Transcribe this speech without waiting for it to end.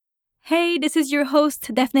Hey, this is your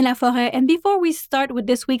host, Daphne Laforêt, and before we start with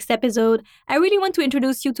this week's episode, I really want to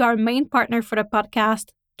introduce you to our main partner for the podcast,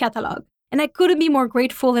 Catalog. And I couldn't be more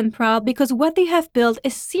grateful and proud because what they have built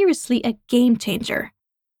is seriously a game changer.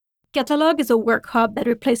 Catalog is a work hub that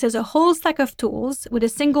replaces a whole stack of tools with a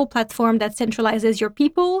single platform that centralizes your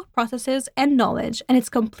people, processes, and knowledge, and it's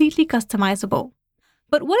completely customizable.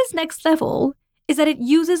 But what is next level is that it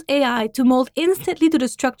uses AI to mold instantly to the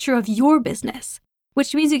structure of your business,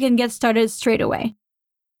 which means you can get started straight away.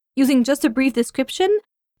 Using just a brief description,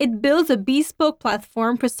 it builds a bespoke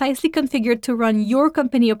platform precisely configured to run your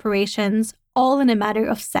company operations all in a matter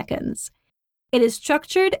of seconds. It is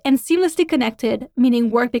structured and seamlessly connected,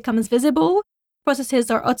 meaning work becomes visible, processes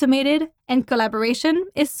are automated, and collaboration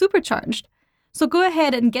is supercharged. So go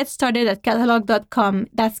ahead and get started at catalog.com.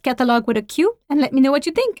 That's catalog with a Q, and let me know what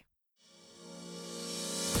you think.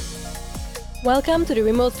 Welcome to the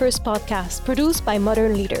Remote First podcast, produced by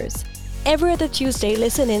Modern Leaders. Every other Tuesday,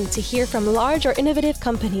 listen in to hear from large or innovative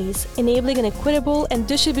companies enabling an equitable and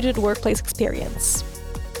distributed workplace experience.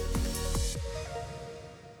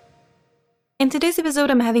 In today's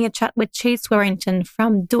episode, I'm having a chat with Warrington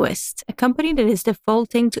from Doist, a company that is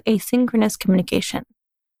defaulting to asynchronous communication.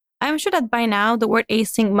 I'm sure that by now, the word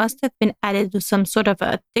async must have been added to some sort of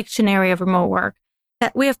a dictionary of remote work,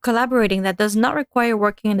 that way of collaborating that does not require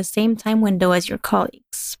working in the same time window as your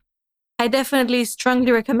colleagues. I definitely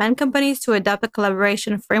strongly recommend companies to adopt a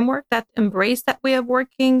collaboration framework that embrace that way of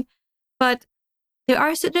working, but there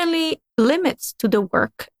are certainly limits to the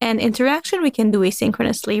work and interaction we can do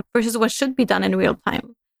asynchronously versus what should be done in real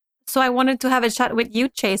time. So I wanted to have a chat with you,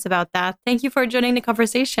 Chase, about that. Thank you for joining the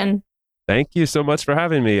conversation. Thank you so much for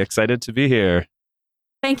having me. Excited to be here.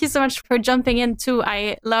 Thank you so much for jumping in too.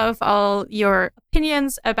 I love all your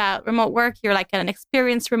opinions about remote work. You're like an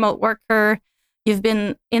experienced remote worker. You've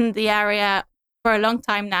been in the area for a long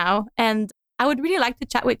time now. And I would really like to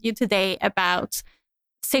chat with you today about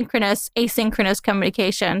synchronous, asynchronous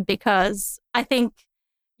communication, because I think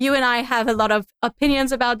you and I have a lot of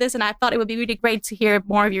opinions about this. And I thought it would be really great to hear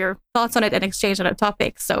more of your thoughts on it and exchange on the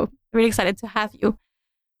topic. So really excited to have you.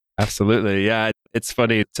 Absolutely. Yeah. It's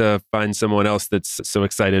funny to find someone else that's so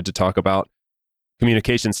excited to talk about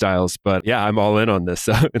communication styles, but yeah, I'm all in on this.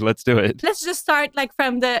 So let's do it. Let's just start like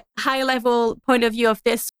from the high level point of view of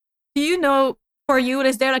this. Do you know, for you,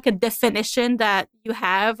 is there like a definition that you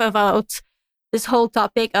have about this whole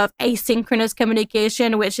topic of asynchronous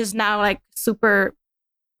communication, which is now like super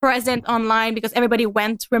present online because everybody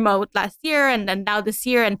went remote last year and then now this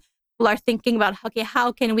year, and people are thinking about, okay,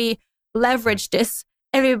 how can we leverage this?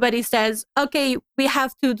 Everybody says, okay, we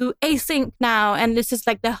have to do async now. And this is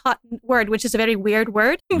like the hot word, which is a very weird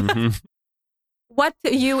word. Mm-hmm. What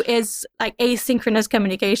to you is like asynchronous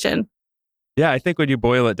communication? Yeah, I think when you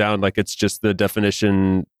boil it down, like it's just the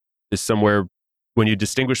definition is somewhere when you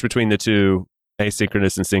distinguish between the two,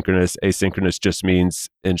 asynchronous and synchronous. Asynchronous just means,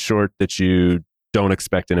 in short, that you don't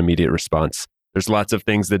expect an immediate response. There's lots of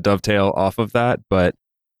things that dovetail off of that, but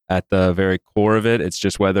at the very core of it, it's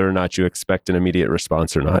just whether or not you expect an immediate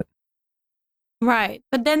response or not. Right.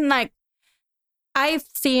 But then like, I've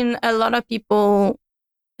seen a lot of people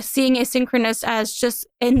seeing asynchronous as just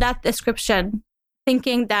in that description,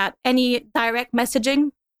 thinking that any direct messaging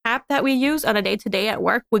app that we use on a day-to-day at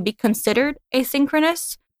work would be considered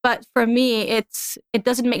asynchronous. But for me, it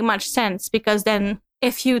doesn't make much sense, because then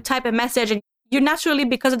if you type a message and you naturally,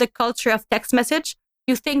 because of the culture of text message,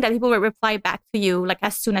 you think that people will reply back to you like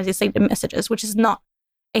as soon as you say the messages, which is not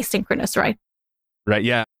asynchronous, right? Right.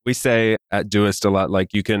 Yeah. We say at Doist a lot, like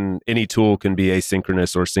any tool can be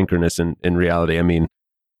asynchronous or synchronous in reality. I mean,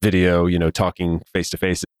 video, talking face to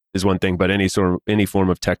face is one thing, but any form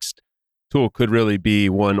of text tool could really be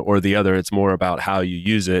one or the other. It's more about how you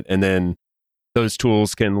use it. And then those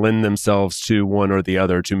tools can lend themselves to one or the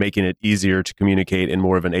other, to making it easier to communicate in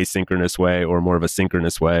more of an asynchronous way or more of a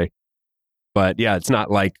synchronous way. But yeah, it's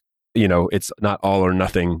not like, it's not all or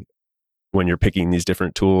nothing when you're picking these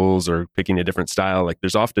different tools or picking a different style. Like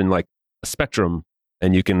there's often like a spectrum,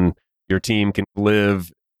 and your team can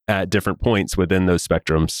live at different points within those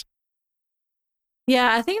spectrums.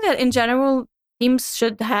 Yeah, I think that in general, teams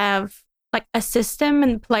should have like a system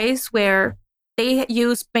in place where they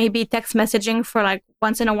use maybe text messaging for like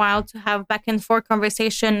once in a while to have back and forth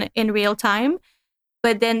conversation in real time,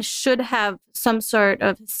 but then should have some sort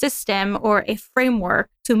of system or a framework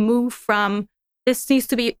to move from this needs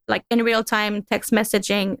to be like in real time text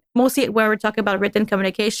messaging, mostly where we're talking about written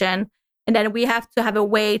communication. And then we have to have a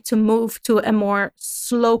way to move to a more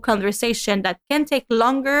slow conversation that can take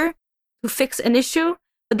longer to fix an issue,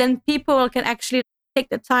 but then people can actually take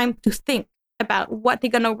the time to think about what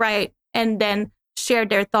they're going to write and then share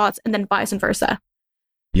their thoughts and then vice versa.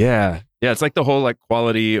 Yeah. Yeah. It's like the whole like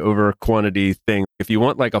quality over quantity thing. If you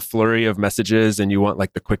want like a flurry of messages and you want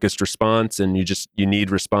like the quickest response and you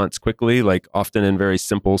need response quickly, like often in very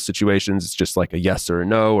simple situations, it's just like a yes or a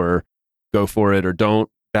no or go for it or don't.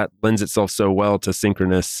 That lends itself so well to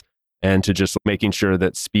synchronous and to just making sure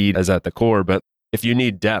that speed is at the core. But if you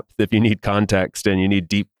need depth, if you need context and you need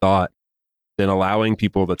deep thought, then allowing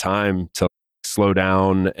people the time to slow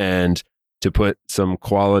down and to put some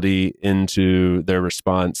quality into their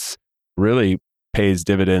response really pays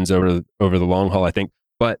dividends over the long haul, I think.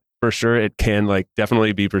 But for sure, it can like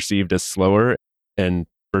definitely be perceived as slower, and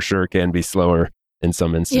for sure can be slower in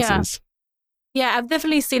some instances. Yeah, I've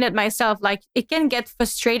definitely seen it myself. Like it can get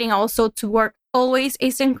frustrating also to work always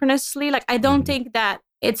asynchronously. Like I don't think that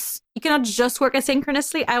you cannot just work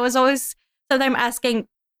asynchronously. I was always sometimes asking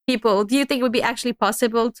people, do you think it would be actually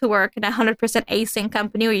possible to work in a 100% async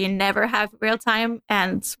company where you never have real time?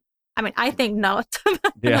 And I mean, I think not. I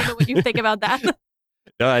don't know what you think about that.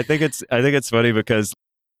 No, I think it's funny because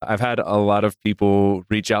I've had a lot of people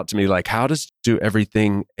reach out to me like, how does do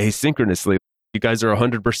everything asynchronously? You guys are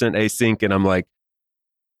 100% async. And I'm like,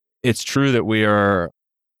 it's true that we are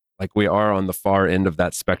on the far end of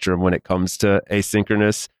that spectrum when it comes to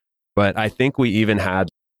asynchronous. But I think we even had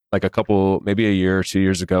like maybe a year or 2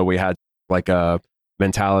 years ago, we had like a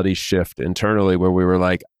mentality shift internally where we were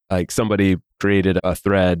like somebody created a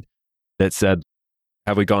thread that said,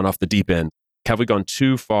 have we gone off the deep end? Have we gone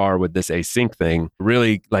too far with this async thing?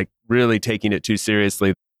 Really taking it too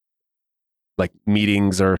seriously. Like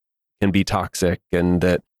meetings can be toxic and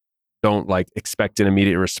that don't like expect an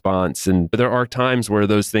immediate response. But there are times where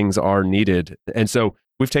those things are needed. And so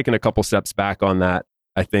we've taken a couple steps back on that,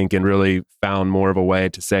 I think, and really found more of a way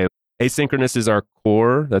to say asynchronous is our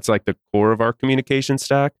core. That's like the core of our communication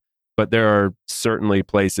stack. But there are certainly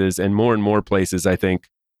places and more places, I think,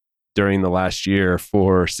 during the last year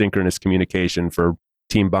for synchronous communication, for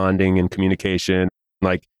team bonding and communication,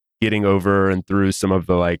 like getting over and through some of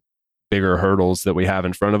the like bigger hurdles that we have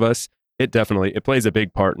in front of us. It plays a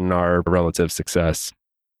big part in our relative success.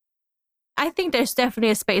 I think there's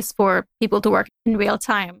definitely a space for people to work in real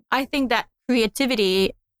time. I think that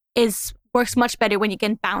creativity works much better when you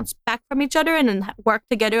can bounce back from each other and then work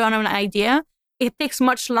together on an idea. It takes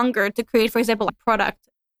much longer to create, for example, a product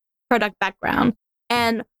background.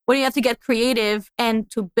 And when you have to get creative and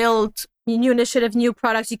to build new initiative, new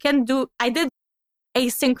products, I did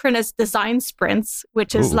asynchronous design sprints,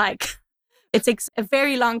 which is like, it takes a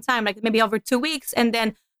very long time, like maybe over 2 weeks. And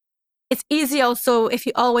then it's easy also if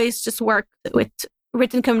you always just work with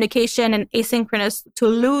written communication and asynchronous to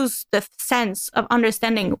lose the sense of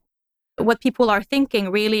understanding what people are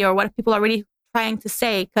thinking really, or what people are really trying to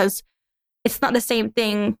say, because it's not the same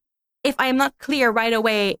thing. If I'm not clear right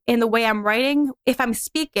away in the way I'm writing, if I'm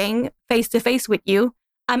speaking face to face with you,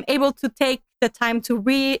 I'm able to take the time to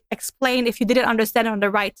re-explain if you didn't understand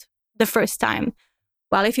it the first time.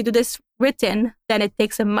 Well, if you do this written, then it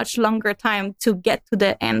takes a much longer time to get to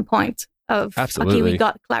the end point of, absolutely, okay, we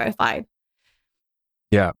got clarified.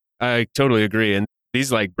 Yeah, I totally agree. And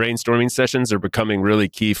these like brainstorming sessions are becoming really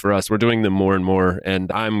key for us. We're doing them more and more.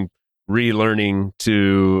 And I'm relearning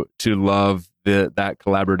to love that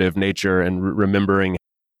collaborative nature and remembering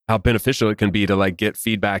how beneficial it can be to like get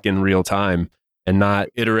feedback in real time and not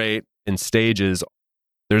iterate in stages.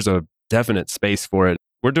 There's a definite space for it.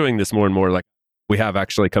 We're doing this more and more. Like we have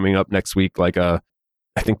actually coming up next week, I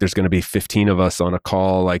think there's going to be 15 of us on a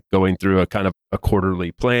call, like going through a kind of a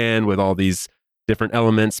quarterly plan with all these different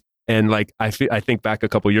elements. And like, I think back a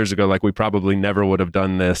couple years ago, like we probably never would have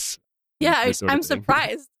done this. Yeah, I'm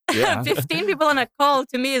surprised. Yeah. 15 people on a call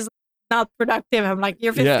to me is not productive. I'm like,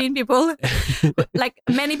 you're 15 people. Like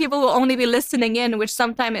many people will only be listening in, which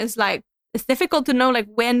sometimes is like, it's difficult to know like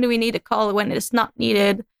when do we need a call, when it's not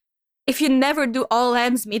needed. If you never do all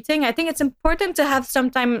hands meeting, I think it's important to have some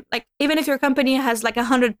time, like even if your company has like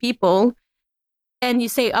 100 people and you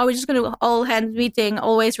say, oh, we're just going to do all hands meeting,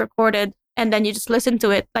 always recorded, and then you just listen to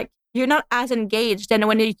it, like you're not as engaged. And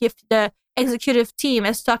when you give the executive team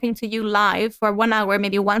is talking to you live for 1 hour,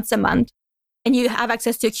 maybe once a month, and you have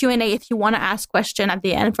access to a Q&A if you want to ask question at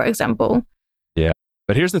the end, for example. Yeah.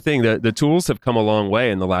 But here's the thing, the tools have come a long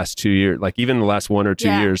way in the last 2 years, like even the last 1 or 2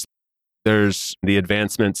 years. There's the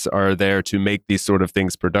advancements are there to make these sort of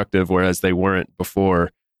things productive, whereas they weren't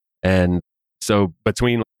before. And so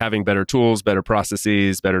between having better tools, better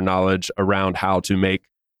processes, better knowledge around how to make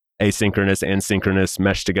asynchronous and synchronous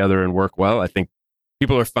mesh together and work well, I think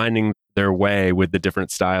people are finding their way with the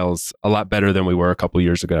different styles a lot better than we were a couple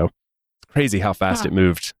years ago. It's crazy how fast it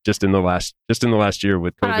moved just in the last year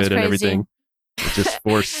with COVID and everything. It just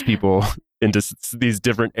forced people into these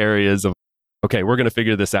different areas of, okay, we're going to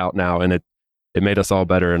figure this out now. And it made us all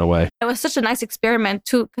better in a way. It was such a nice experiment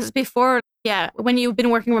too, because before, when you've been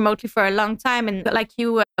working remotely for a long time, and like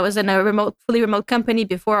you, I was in a fully remote company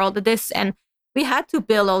before all of this, and we had to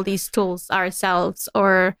build all these tools ourselves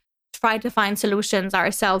or try to find solutions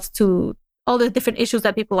ourselves to all the different issues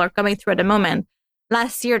that people are coming through at the moment.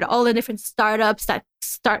 Last year, all the different startups that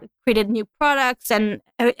created new products, and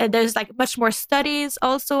there's like much more studies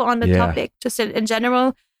also on the topic, just in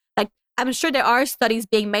general. Like, I'm sure there are studies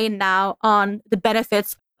being made now on the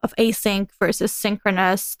benefits of async versus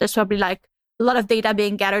synchronous. There's probably like a lot of data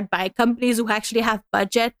being gathered by companies who actually have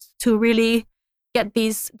budget to really get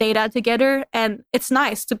these data together. And it's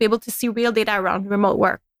nice to be able to see real data around remote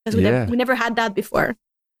work, because we never had that before.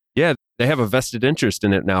 Yeah, they have a vested interest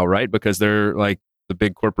in it now, right? Because they're like, the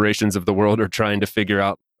big corporations of the world are trying to figure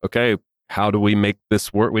out, okay, how do we make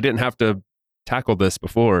this work? We didn't have to tackle this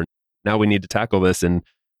before. Now we need to tackle this, and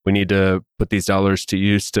we need to put these dollars to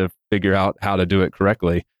use to figure out how to do it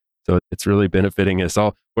correctly. So it's really benefiting us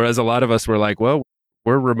all. Whereas a lot of us were like, well,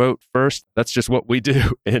 we're remote first. That's just what we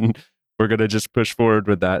do. And we're going to just push forward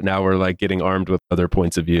with that. Now we're like getting armed with other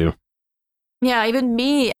points of view. Yeah, even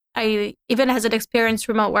me, I even as an experienced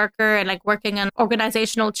remote worker and like working on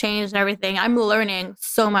organizational change and everything, I'm learning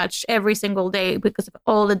so much every single day because of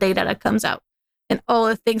all the data that comes out and all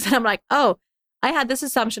the things that I'm like, oh, I had this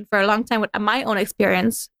assumption for a long time with my own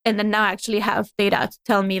experience. And then now I actually have data to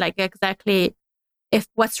tell me like exactly if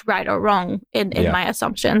what's right or wrong in my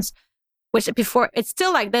assumptions, which before it's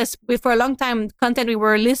still like this. For a long time, content we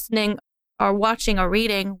were listening or watching or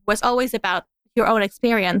reading was always about your own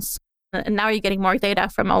experience. And now you're getting more data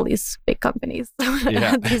from all these big companies,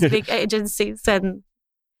 these big agencies. And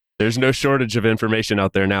there's no shortage of information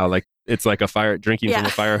out there now. Like it's like drinking from a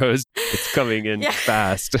fire hose. It's coming in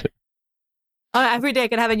fast. Every day I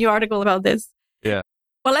can have a new article about this. Yeah.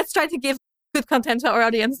 Well, let's try to give good content to our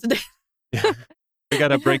audience today. We got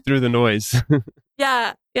to break through the noise.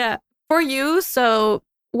 Yeah. For you, so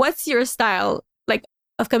what's your style like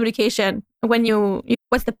of communication when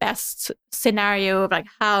what's the best scenario of like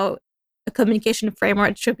how a communication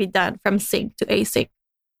framework should be done from sync to async?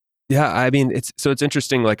 Yeah, I mean, it's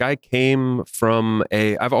interesting. Like I came from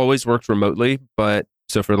I've always worked remotely, but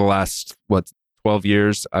so for the last, 12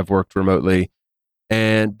 years, I've worked remotely.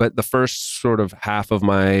 But the first sort of half of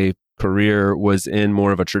my career was in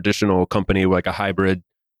more of a traditional company, like a hybrid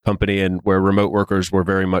company, and where remote workers were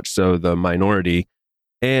very much so the minority.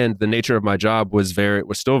 And the nature of my job was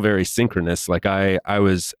still very synchronous. Like I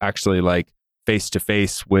was actually like face to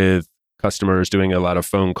face with customers, doing a lot of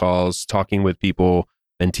phone calls, talking with people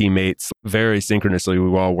and teammates very synchronously.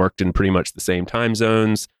 We all worked in pretty much the same time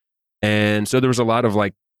zones. And so there was a lot of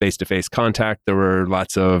like face-to-face contact. There were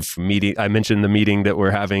lots of meeting. I mentioned the meeting that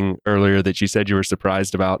we're having earlier that you said you were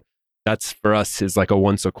surprised about. That's for us is like a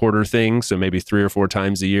once a quarter thing. So maybe 3 or 4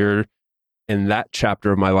 times a year. And that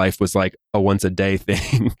chapter of my life was like a once a day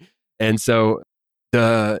thing. And so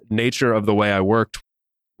the nature of the way I worked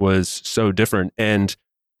was so different. And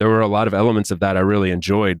there were a lot of elements of that I really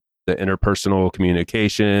enjoyed. The interpersonal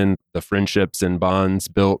communication, the friendships and bonds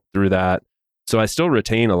built through that. So I still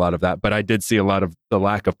retain a lot of that, but I did see a lot of the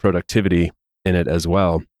lack of productivity in it as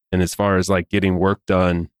well. And as far as like getting work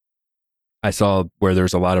done, I saw where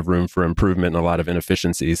there's a lot of room for improvement and a lot of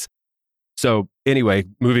inefficiencies. So anyway,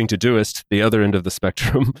 moving to Doist, the other end of the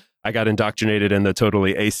spectrum, I got indoctrinated in the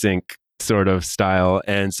totally async sort of style.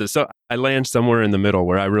 And so I land somewhere in the middle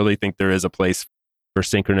where I really think there is a place for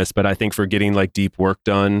synchronous, but I think for getting like deep work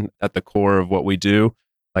done at the core of what we do,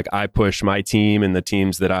 like I push my team and the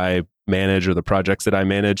teams that I manage or the projects that I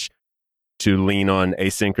manage to lean on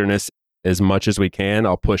asynchronous as much as we can.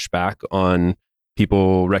 I'll push back on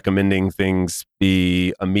people recommending things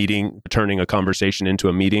be a meeting, turning a conversation into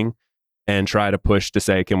a meeting, and try to push to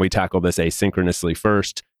say, can we tackle this asynchronously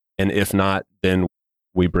first? And if not, then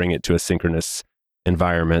we bring it to a synchronous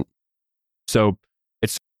environment. So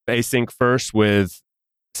it's async first with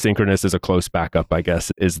synchronous as a close backup, I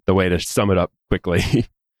guess, is the way to sum it up quickly.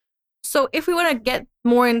 So if we want to get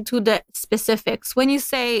more into the specifics, when you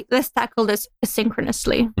say, let's tackle this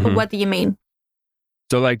asynchronously, what do you mean?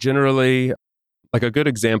 So like generally, like a good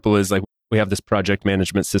example is like we have this project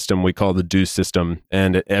management system we call the Doist system.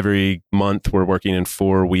 And every month we're working in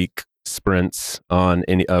 4-week sprints on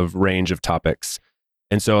a range of topics.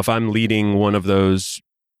 And so if I'm leading one of those,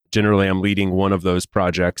 generally I'm leading one of those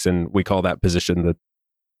projects, and we call that position the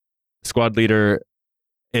squad leader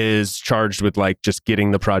is charged with like just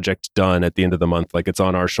getting the project done at the end of the month. Like it's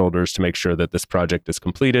on our shoulders to make sure that this project is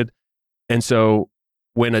completed. And so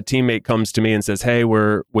when a teammate comes to me and says, hey,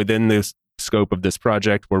 we're within this scope of this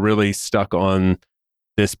project. We're really stuck on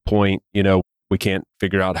this point. We can't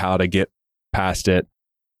figure out how to get past it.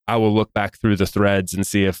 I will look back through the threads and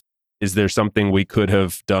see is there something we could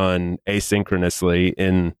have done asynchronously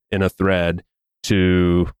in a thread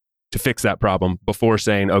to fix that problem before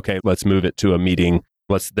saying, okay, let's move it to a meeting.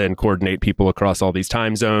 Let's then coordinate people across all these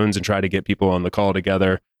time zones and try to get people on the call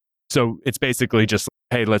together. So it's basically just,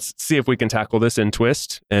 hey, let's see if we can tackle this in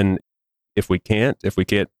Doist. And if we can't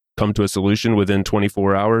come to a solution within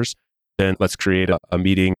 24 hours, then let's create a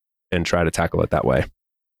meeting and try to tackle it that way.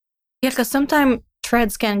 Yeah, because sometimes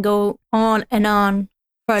threads can go on and on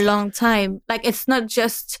for a long time. Like it's not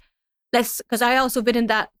just because I also been in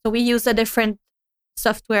that. So we use a different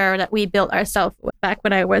software that we built ourselves back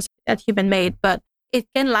when I was at Human Made, but it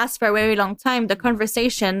can last for a very long time. The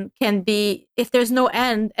conversation can be, if there's no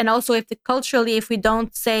end, and also if we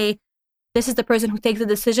don't say, this is the person who takes the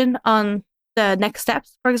decision on the next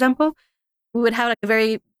steps, for example, we would have like a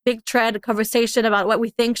very big thread conversation about what we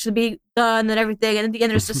think should be done and everything. And in the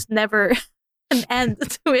end, there's just never an end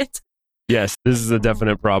to it. Yes, this is a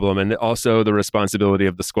definite problem. And also the responsibility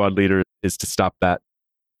of the squad leader is to stop that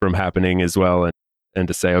from happening as well. And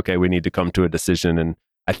to say, okay, we need to come to a decision. And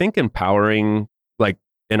I think empowering, like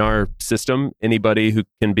in our system, anybody who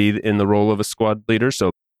can be in the role of a squad leader. So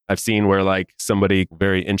I've seen where like somebody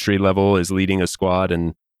very entry level is leading a squad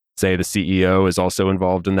and say the CEO is also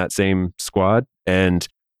involved in that same squad. And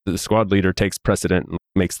the squad leader takes precedent and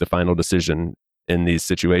makes the final decision in these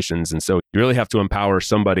situations. And so you really have to empower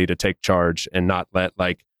somebody to take charge and not let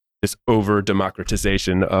like this over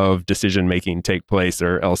democratization of decision making take place,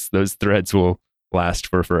 or else those threads will last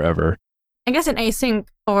for forever. I guess in async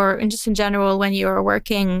or just in general, when you're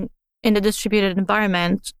working in the distributed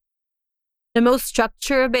environment, the most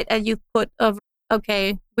structure bit that you put of,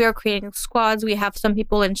 okay, we are creating squads, we have some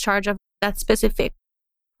people in charge of that specific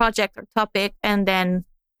project or topic, and then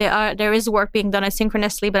there is work being done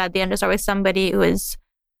asynchronously, but at the end there's always somebody who is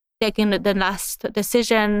taking the last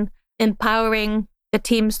decision, empowering the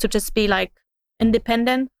teams to just be like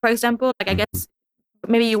independent, for example. Like I guess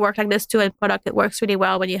maybe you work like this too in product. It works really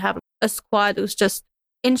well when you have a squad who's just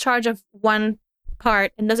in charge of one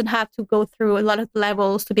part and doesn't have to go through a lot of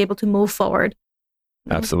levels to be able to move forward.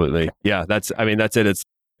 Absolutely. Yeah, that's it. It's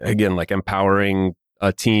again, like empowering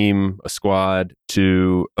a team, a squad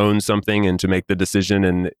to own something and to make the decision.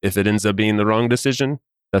 And if it ends up being the wrong decision,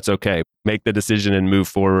 that's okay. Make the decision and move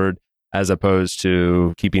forward, as opposed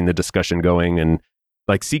to keeping the discussion going. And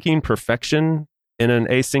like seeking perfection in an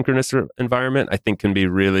asynchronous environment, I think can be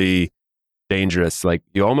really dangerous. Like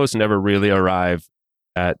you almost never really arrive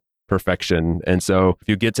at perfection. And so if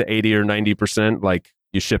you get to 80 or 90%, like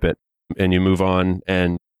you ship it and you move on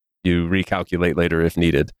and you recalculate later if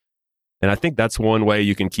needed. And I think that's one way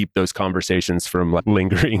you can keep those conversations from like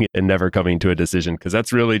lingering and never coming to a decision, because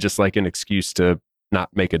that's really just like an excuse to not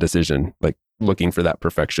make a decision, like looking for that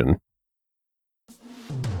perfection.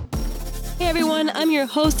 Hey everyone, I'm your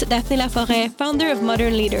host, Daphne Laforêt, founder of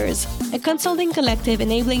Modern Leaders, a consulting collective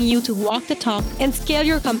enabling you to walk the talk and scale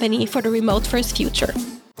your company for the remote-first future.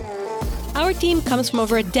 Our team comes from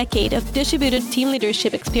over a decade of distributed team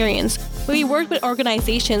leadership experience, where we work with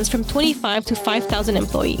organizations from 25 to 5,000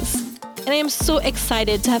 employees. And I am so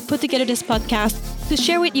excited to have put together this podcast to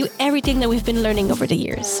share with you everything that we've been learning over the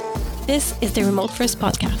years. This is the Remote First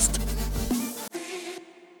Podcast.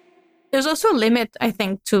 There's also a limit, I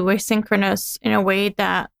think, to asynchronous in a way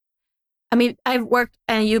that, I mean, I've worked,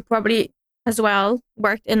 and you probably as well,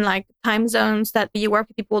 worked in like time zones that you work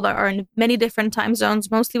with people that are in many different time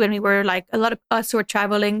zones, mostly when we were like, a lot of us who were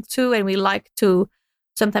traveling too, and we like to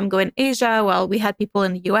sometimes go in Asia. Well, we had people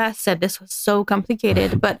in the US, and this was so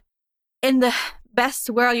complicated. But in the best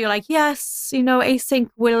world, you're like, yes, async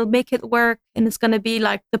will make it work, and it's going to be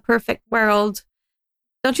like the perfect world.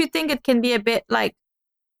 Don't you think it can be a bit like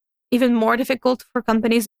even more difficult for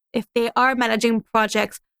companies if they are managing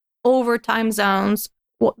projects over time zones?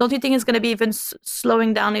 Don't you think it's going to be even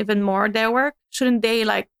slowing down even more their work? Shouldn't they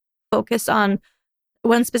like focus on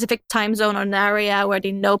one specific time zone or an area where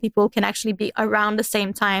they know people can actually be around the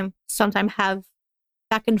same time, sometimes have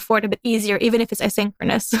back and forth a bit easier, even if it's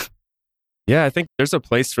asynchronous? Yeah, I think there's a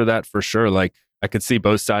place for that for sure. Like I could see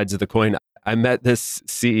both sides of the coin. I met this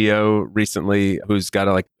CEO recently who's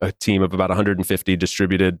got a team of about 150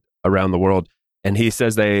 distributed around the world. And he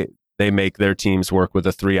says they make their teams work with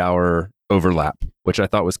a 3-hour overlap, which I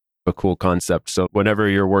thought was a cool concept. So whenever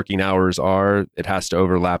your working hours are, it has to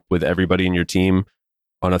overlap with everybody in your team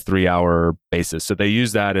on a 3-hour basis. So they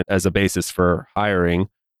use that as a basis for hiring,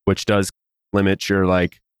 which does limit your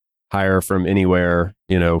like hire from anywhere,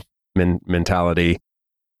 mentality.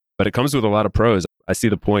 But it comes with a lot of pros. I see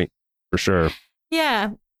the point. for sure.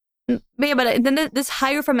 Yeah. But then this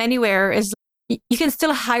hire from anywhere is, you can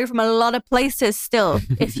still hire from a lot of places still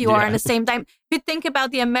if you are in the same time. If you think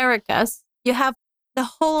about the Americas, you have the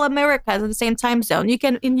whole Americas in the same time zone. You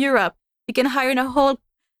can, in Europe, you can hire in a whole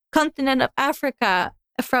continent of Africa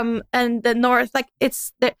from and the north. Like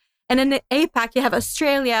it's the, and in the APAC, you have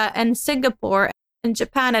Australia and Singapore and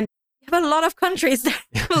Japan, and you have a lot of countries there,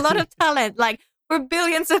 a lot of talent. Like we're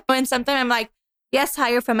billions of points. Sometimes I'm like, yes,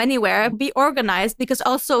 hire from anywhere, be organized, because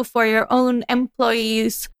also for your own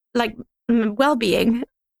employees, like well-being,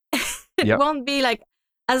 it won't be like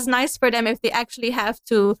as nice for them if they actually have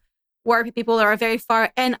to work with people that are very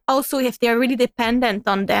far. And also if they're really dependent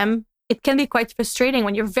on them, it can be quite frustrating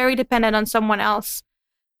when you're very dependent on someone else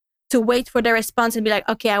to wait for their response and be like,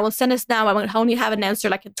 okay, I will send this now. I will only have an answer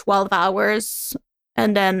like in 12 hours.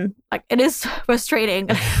 And then like, it is frustrating.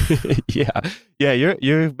 Yeah.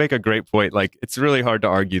 You make a great point. Like, it's really hard to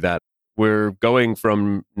argue that. We're going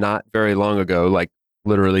from not very long ago, like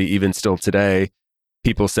literally even still today,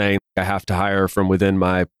 people saying I have to hire from within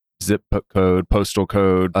my zip code, postal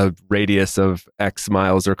code, a radius of X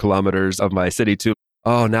miles or kilometers of my city to,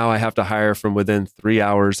 oh, now I have to hire from within 3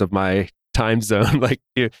 hours of my time zone. Like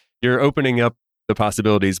you're opening up the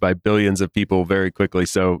possibilities by billions of people very quickly.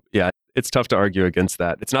 So yeah, it's tough to argue against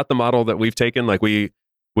that. It's not the model that we've taken. Like we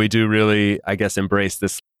do really, I guess, embrace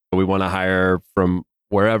this. We want to hire from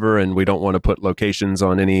wherever, and we don't want to put locations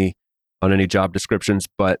on any job descriptions.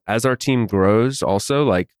 But as our team grows, also,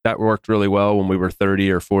 like that worked really well when we were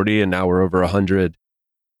 30 or 40, and now we're over 100.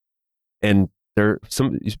 And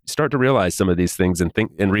you start to realize some of these things and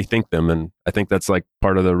think and rethink them. And I think that's like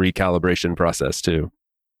part of the recalibration process too.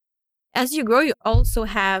 As you grow, you also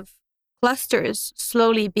have clusters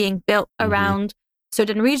slowly being built around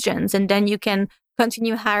certain regions, and then you can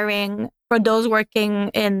continue hiring for those working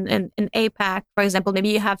in APAC, for example. Maybe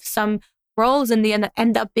you have some roles in the end that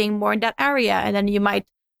end up being more in that area, and then you might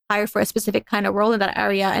hire for a specific kind of role in that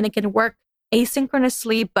area, and it can work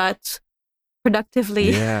asynchronously but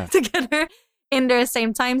productively together in their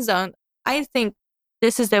same time zone. I think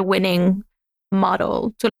this is the winning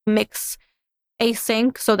model, to mix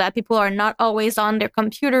async so that people are not always on their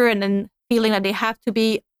computer and then feeling that they have to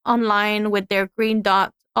be online with their green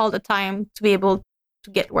dot all the time to be able to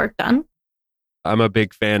get work done. I'm a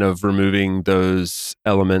big fan of removing those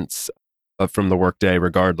elements from the workday,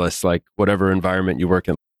 regardless, like whatever environment you work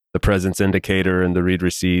in, the presence indicator and the read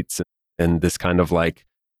receipts and this kind of like,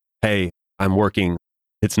 hey, I'm working.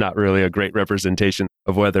 It's not really a great representation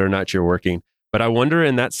of whether or not you're working. But I wonder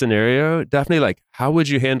in that scenario, Daphne, like, how would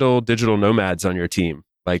you handle digital nomads on your team?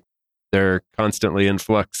 Like, they're constantly in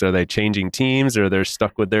flux. Are they changing teams, or they're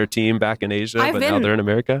stuck with their team back in Asia, now they're in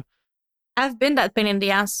America? I've been that pain in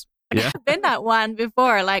the ass. Yeah. I've been that one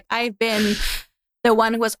before. Like, I've been the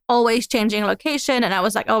one who was always changing location, and I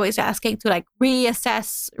was like always asking to like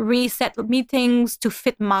reassess, reset meetings to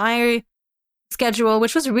fit my schedule,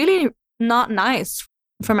 which was really not nice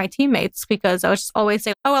for my teammates, because I was just always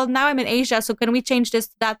saying, oh, well, now I'm in Asia, so can we change this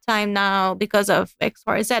to that time now because of X,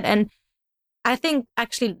 Y, Z? And I think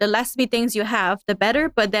actually the less meetings you have, the better.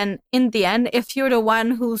 But then in the end, if you're the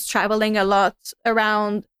one who's traveling a lot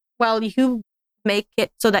around, well, you make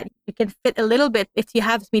it so that you can fit a little bit. If you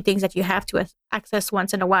have meetings that you have to access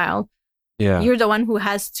once in a while, you're the one who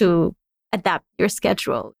has to adapt your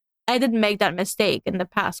schedule. I didn't make that mistake in the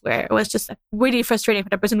past, where it was just like really frustrating for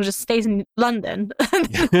the person who just stays in London and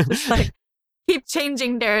just like keep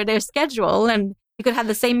changing their schedule. And you could have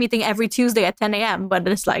the same meeting every Tuesday at 10 a.m., but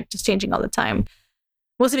it's like just changing all the time.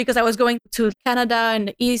 Mostly because I was going to Canada and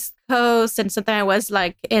the East Coast, and sometimes I was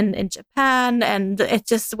like in Japan, and it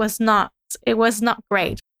just was not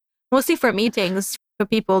great. Mostly for meetings for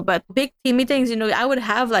people, but big team meetings, I would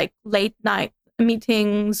have like late night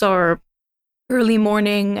meetings or early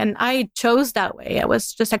morning, and I chose that way. I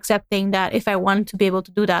was just accepting that if I want to be able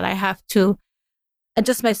to do that, I have to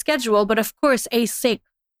adjust my schedule. But of course, async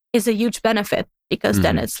is a huge benefit, because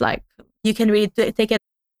then it's like you can really take it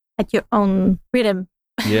at your own rhythm.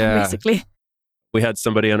 Yeah. Basically. We had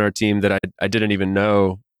somebody on our team that I didn't even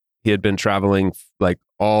know. He had been traveling like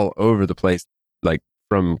all over the place, like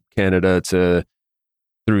from Canada to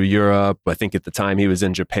through Europe. I think at the time he was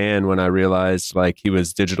in Japan when I realized like he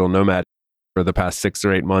was digital nomad for the past 6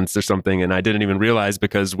 or 8 months or something. And I didn't even realize,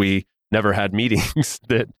 because we never had meetings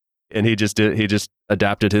and he just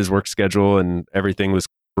adapted his work schedule, and everything was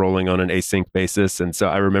rolling on an async basis. And so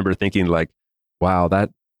I remember thinking like, wow, that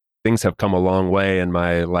things have come a long way in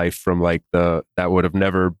my life from like that would have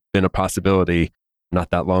never been a possibility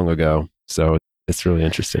not that long ago. So it's really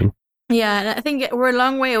interesting. Yeah, and I think we're a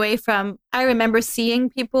long way away from. I remember seeing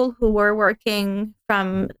people who were working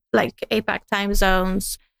from like APAC time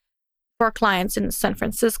zones for clients in San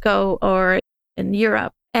Francisco or in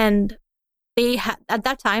Europe, and they had at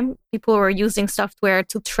that time people were using software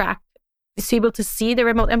to track, to be able to see the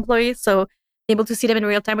remote employees, so able to see them in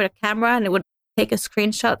real time with a camera, and it would take a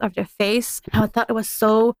screenshot of their face. I thought it was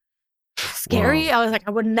so scary. Wow. I was like,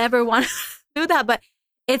 I would never want to do that, but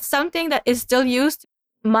it's something that is still used,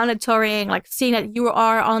 monitoring, like seeing that you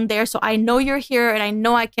are on there. So I know you're here and I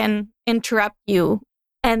know I can interrupt you.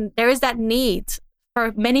 And there is that need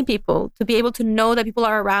for many people to be able to know that people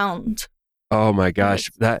are around. Oh my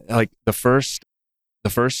gosh. That like the first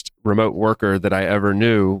remote worker that I ever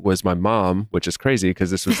knew was my mom, which is crazy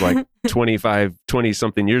because this was like 20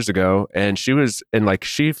 something years ago. And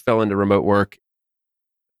she fell into remote work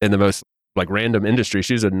in the most like random industry.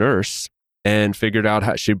 She's a nurse and figured out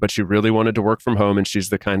but she really wanted to work from home. And she's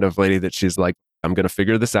the kind of lady that she's like, I'm going to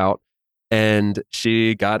figure this out. And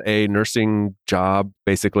she got a nursing job,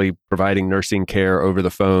 basically providing nursing care over the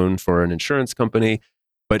phone for an insurance company.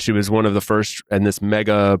 But she was one of the first, and this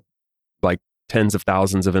mega, like tens of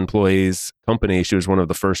thousands of employees company, she was one of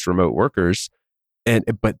the first remote workers.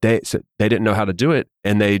 But they didn't know how to do it.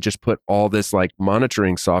 And they just put all this like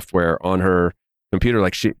monitoring software on her computer.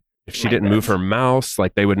 Like if she didn't move her mouse,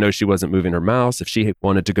 like they would know she wasn't moving her mouse. If she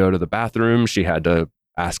wanted to go to the bathroom, she had to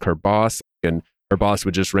ask her boss, and her boss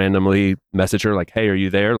would just randomly message her like, hey, are you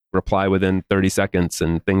there? Reply within 30 seconds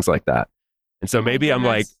and things like that. And so maybe I'm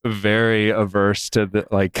like very averse to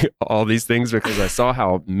like all these things because I saw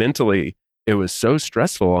how mentally it was so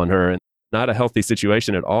stressful on her and not a healthy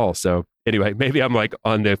situation at all. So anyway, maybe I'm like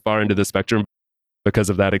on the far end of the spectrum because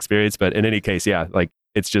of that experience. But in any case, yeah, like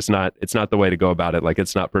it's not the way to go about it. Like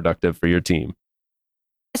it's not productive for your team.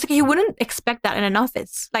 It's like you wouldn't expect that in an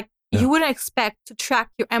office. Like you wouldn't expect to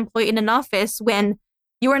track your employee in an office when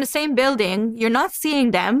you're in the same building, you're not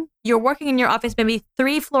seeing them, you're working in your office maybe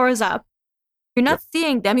 3 floors up, you're not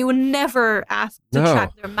seeing them, you would never ask to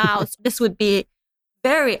track their mouse. This would be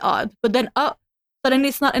very odd. But then, suddenly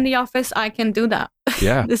it's not in the office, I can do that.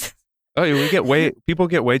 Yeah. People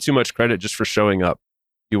get way too much credit just for showing up.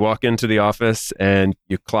 You walk into the office and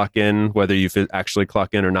you clock in, whether you actually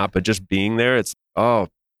clock in or not, but just being there, it's,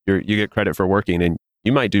 you get credit for working, and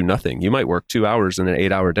you might do nothing. You might work 2 hours in an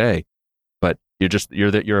 8-hour day, but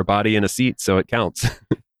you're a body in a seat, so it counts.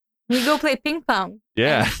 You go play ping pong.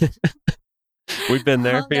 Yeah. We've been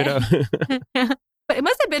there, you know. But it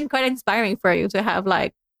must have been quite inspiring for you to have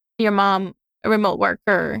like your mom a remote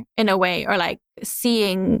worker in a way, or like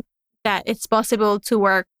seeing that it's possible to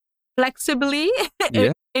work flexibly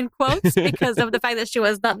in quotes, because of the fact that she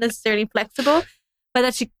was not necessarily flexible, but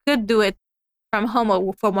that she could do it from home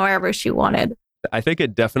or from wherever she wanted. I think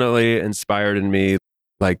it definitely inspired in me,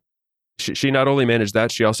 like she not only managed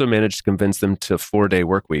that, she also managed to convince them to 4-day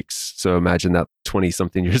work weeks. So imagine that 20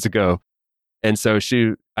 something years ago. And so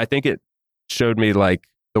I think it showed me like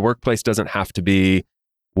the workplace doesn't have to be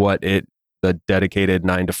the dedicated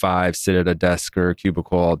 9 to 5, sit at a desk or a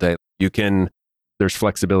cubicle all day. There's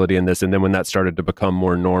flexibility in this. And then when that started to become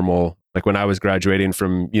more normal, like when I was graduating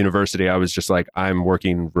from university, I was just like, I'm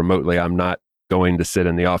working remotely. I'm not going to sit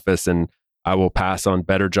in the office, and I will pass on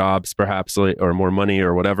better jobs perhaps, or more money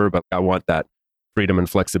or whatever, but I want that freedom and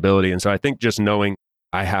flexibility. And so I think just knowing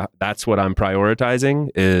that's what I'm prioritizing,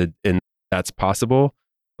 and that's possible,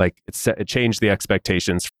 like it changed the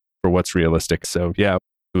expectations for what's realistic. So yeah,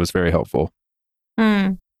 it was very helpful.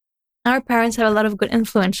 Our parents have a lot of good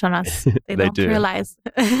influence on us. They don't realize.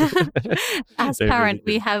 As parents,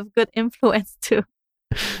 we have good influence too.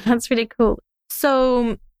 That's really cool.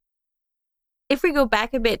 So if we go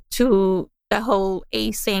back a bit to the whole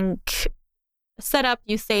async setup,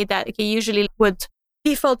 you say that you usually would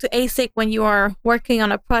default to async when you are working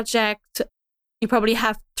on a project. You probably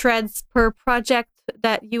have threads per project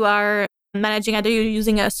that you are managing. Either you're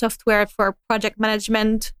using a software for project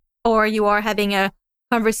management, or you are having a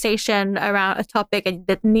conversation around a topic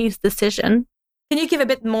that needs decision. Can you give a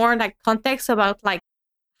bit more like context about like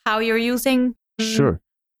how you're using? Sure.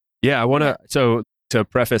 Yeah, to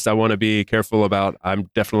preface, I want to be careful about, I'm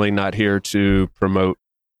definitely not here to promote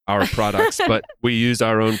our products, but we use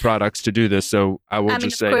our own products to do this. So I will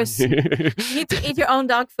just say, of course, you need to eat your own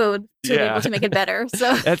dog food to be able to make it better.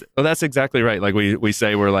 So that's exactly right. Like we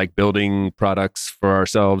say, we're like building products for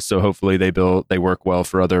ourselves. So hopefully they work well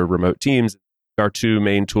for other remote teams. Our 2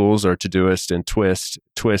 main tools are Doist and Twist.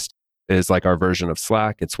 Twist is like our version of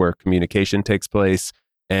Slack. It's where communication takes place.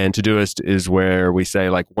 And Doist is where we say,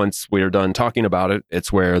 like, once we're done talking about it,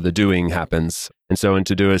 it's where the doing happens. And so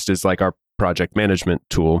Doist is like our project management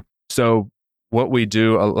tool. So what we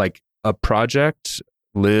do, like a project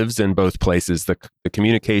lives in both places. The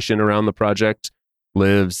communication around the project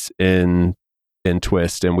lives in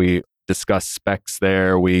Doist, and we discuss specs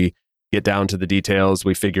there. We get down to the details.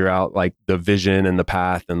 We figure out like the vision and the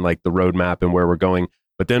path and like the roadmap and where we're going.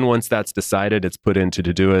 But then once that's decided, it's put into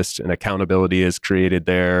Doist, and accountability is created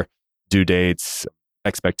there, due dates,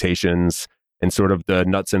 expectations, and sort of the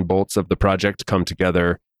nuts and bolts of the project come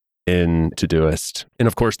together in Doist. And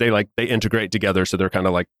of course, they integrate together, so they're kind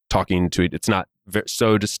of like talking to it. It's not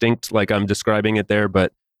so distinct like I'm describing it there,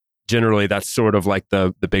 but generally that's sort of like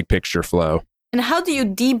the big picture flow. And how do you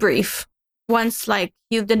debrief once like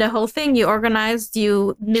you did the whole thing, you organized,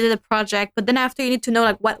 you did a project, but then after you need to know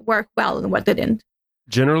like what worked well and what didn't?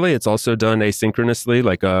 Generally, it's also done asynchronously.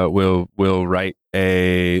 Like we'll write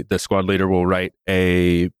the squad leader will write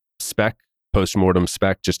a spec, post-mortem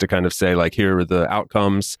spec, just to kind of say like, here are the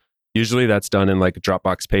outcomes. Usually that's done in like a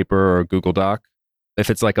Dropbox paper or Google Doc. If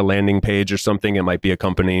it's like a landing page or something, it might be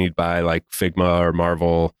accompanied by like Figma or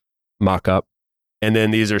Marvel mockup. And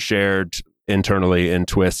then these are shared internally in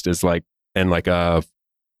Doist as like, and like a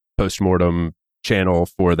post-mortem channel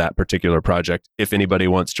for that particular project. If anybody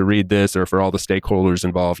wants to read this, or for all the stakeholders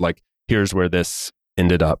involved, like here's where this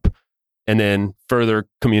ended up. And then further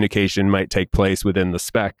communication might take place within the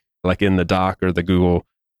spec, like in the doc or the Google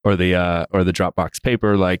or the Dropbox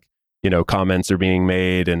paper, like, you know, comments are being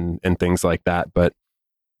made and things like that. But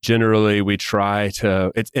generally we try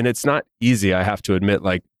to, it's not easy, I have to admit,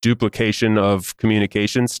 like duplication of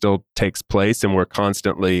communication still takes place, and we're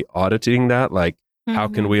constantly auditing that. Like, how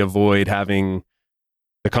can we avoid having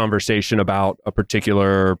the conversation about a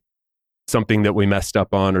particular something that we messed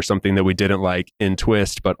up on or something that we didn't like in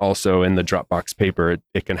Doist, but also in the Dropbox paper?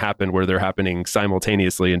 It can happen where they're happening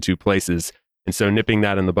simultaneously in two places. And so nipping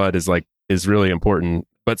that in the bud is really important,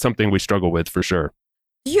 but something we struggle with for sure.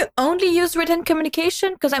 Do you only use written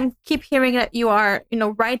communication? Because I keep hearing that you are,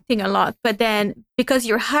 writing a lot, but then because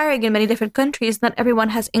you're hiring in many different countries, not everyone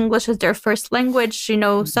has English as their first language.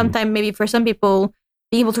 Sometimes maybe for some people,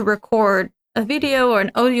 being able to record a video or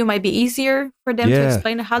an audio might be easier for them to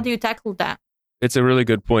explain. How do you tackle that? It's a really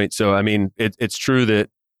good point. So, I mean, it's true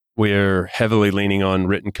that we're heavily leaning on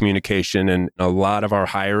written communication, and a lot of our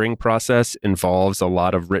hiring process involves a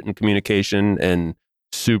lot of written communication, and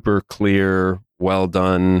super clear, well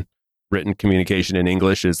done written communication in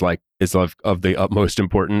English is of the utmost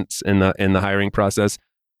importance in the hiring process.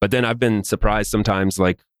 But then I've been surprised sometimes,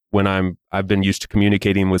 like when I've been used to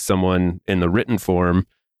communicating with someone in the written form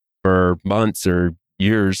for months or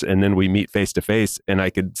years, and then we meet face to face, and I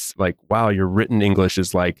could like, wow, your written English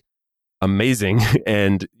is like amazing,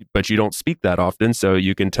 but you don't speak that often, so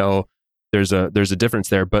you can tell there's a difference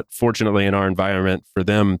there. But fortunately, in our environment, for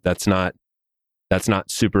them, that's not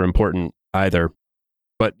super important either.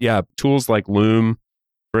 But yeah, tools like Loom,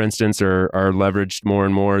 for instance, are leveraged more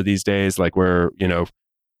and more these days. Like we're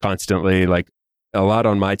constantly, like a lot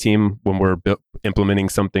on my team, when we're implementing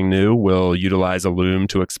something new, we'll utilize a Loom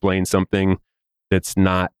to explain something that's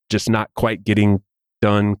not quite getting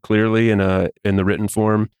done clearly in the written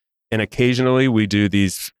form. And occasionally we do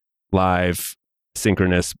these live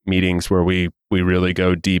synchronous meetings where we really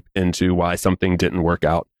go deep into why something didn't work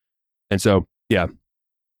out. And so, yeah,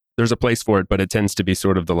 there's a place for it, but it tends to be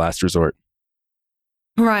sort of the last resort.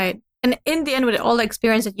 Right. And in the end, with all the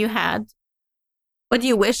experience that you had, what do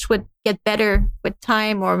you wish would get better with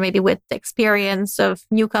time, or maybe with the experience of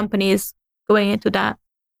new companies going into that?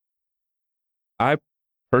 I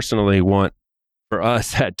personally want, for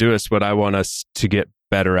us at Doist, what I want us to get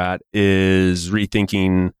better at is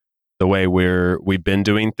rethinking the way we've been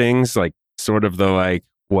doing things, like sort of the like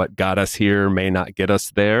what got us here may not get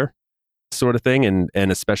us there sort of thing. And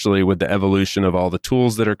especially with the evolution of all the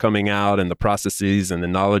tools that are coming out and the processes and the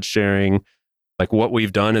knowledge sharing, like what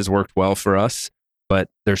we've done has worked well for us, but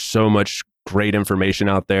there's so much great information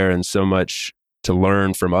out there and so much to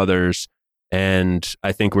learn from others. And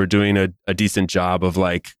I think we're doing a decent job of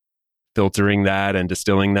like filtering that and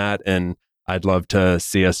distilling that. And I'd love to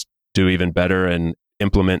see us do even better and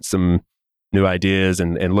implement some new ideas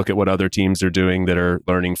and look at what other teams are doing that are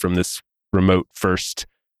learning from this remote first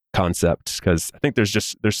concept. Because I think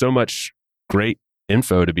there's so much great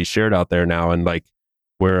info to be shared out there now. And like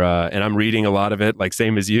and I'm reading a lot of it, like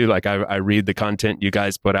same as you, like I read the content you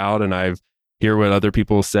guys put out, and I hear what other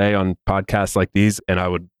people say on podcasts like these. And I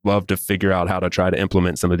would love to figure out how to try to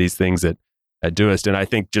implement some of these things at Doist. And I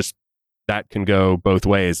think just that can go both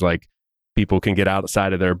ways. Like people can get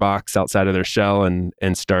outside of their box, outside of their shell, and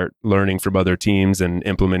start learning from other teams and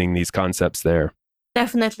implementing these concepts there.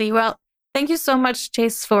 Definitely. Well, thank you so much,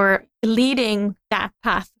 Chase, for leading that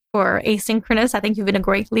path for asynchronous. I think you've been a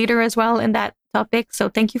great leader as well in that topic. So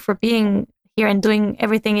thank you for being here and doing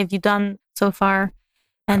everything you've done so far.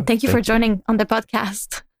 And thank you for joining on the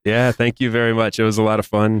podcast. Yeah, thank you very much. It was a lot of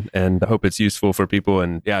fun, and I hope it's useful for people.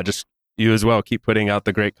 And yeah, just you as well. Keep putting out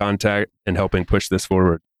the great content and helping push this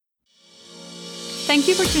forward. Thank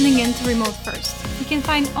you for tuning in to Remote First. You can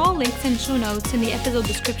find all links and show notes in the episode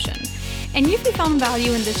description. And if you found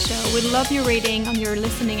value in this show, we'd love your rating on your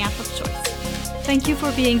listening app of choice. Thank you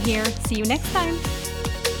for being here. See you next time.